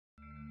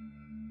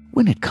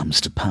When it comes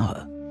to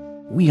power,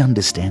 we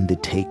understand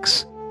it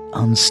takes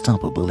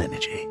unstoppable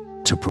energy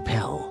to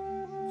propel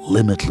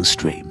limitless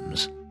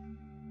streams.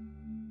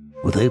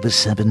 With over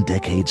 7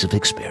 decades of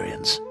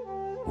experience,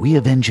 we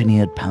have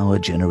engineered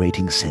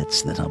power-generating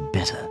sets that are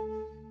better,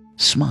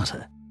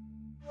 smarter,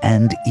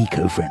 and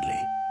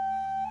eco-friendly.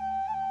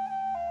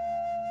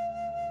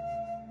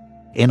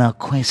 In our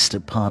quest to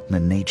partner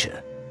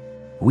nature,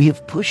 we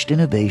have pushed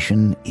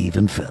innovation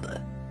even further.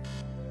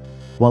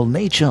 While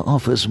nature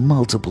offers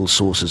multiple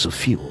sources of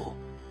fuel,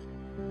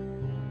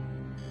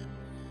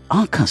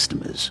 our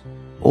customers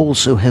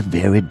also have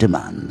varied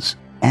demands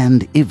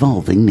and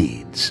evolving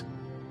needs.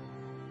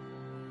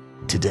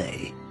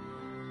 Today,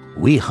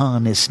 we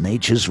harness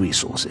nature's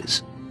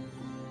resources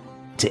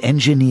to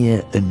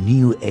engineer a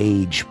new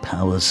age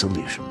power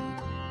solution.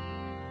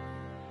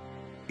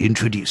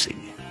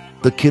 Introducing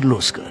the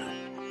Kirloskar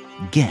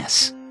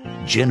gas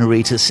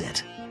generator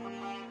set.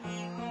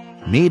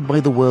 Made by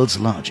the world's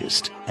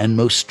largest and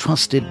most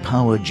trusted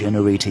power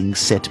generating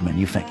set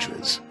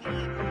manufacturers.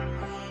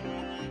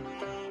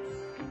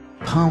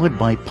 Powered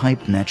by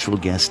piped natural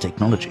gas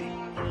technology,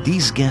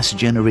 these gas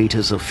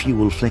generators are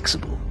fuel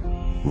flexible,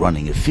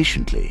 running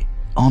efficiently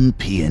on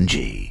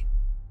PNG.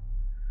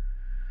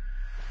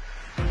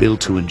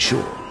 Built to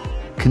ensure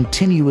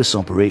continuous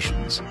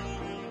operations,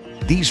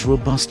 these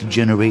robust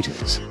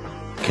generators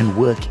can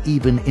work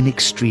even in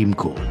extreme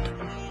cold.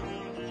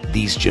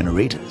 These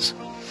generators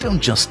don't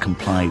just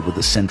comply with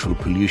the Central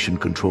Pollution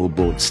Control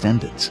Board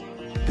standards,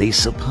 they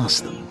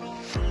surpass them.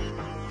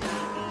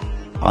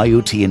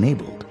 IoT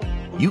enabled,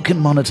 you can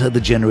monitor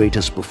the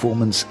generator's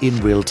performance in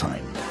real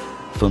time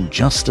from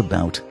just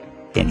about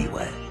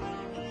anywhere.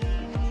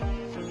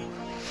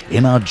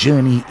 In our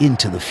journey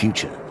into the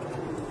future,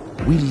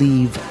 we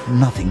leave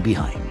nothing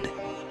behind.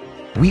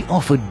 We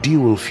offer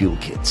dual fuel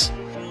kits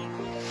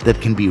that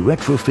can be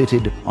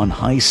retrofitted on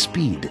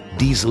high-speed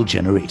diesel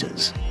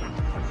generators.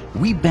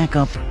 We back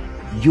up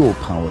your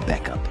power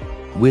backup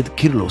with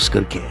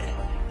Kirloskar Care.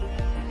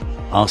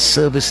 Our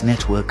service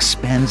network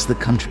spans the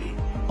country,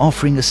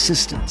 offering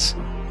assistance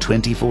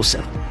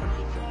 24/7.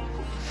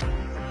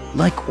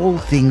 Like all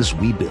things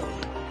we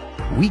build,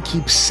 we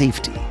keep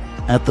safety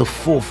at the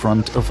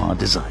forefront of our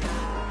design.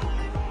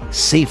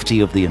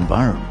 Safety of the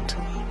environment,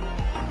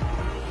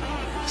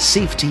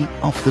 safety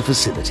of the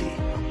facility,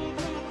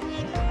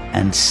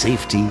 and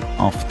safety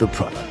of the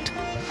product.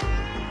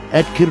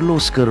 At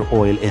Kirloskar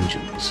Oil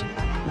Engines,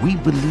 we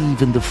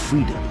believe in the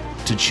freedom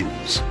to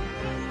choose.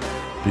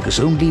 Because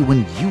only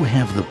when you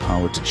have the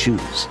power to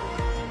choose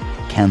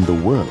can the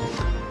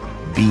world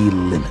be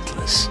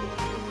limitless.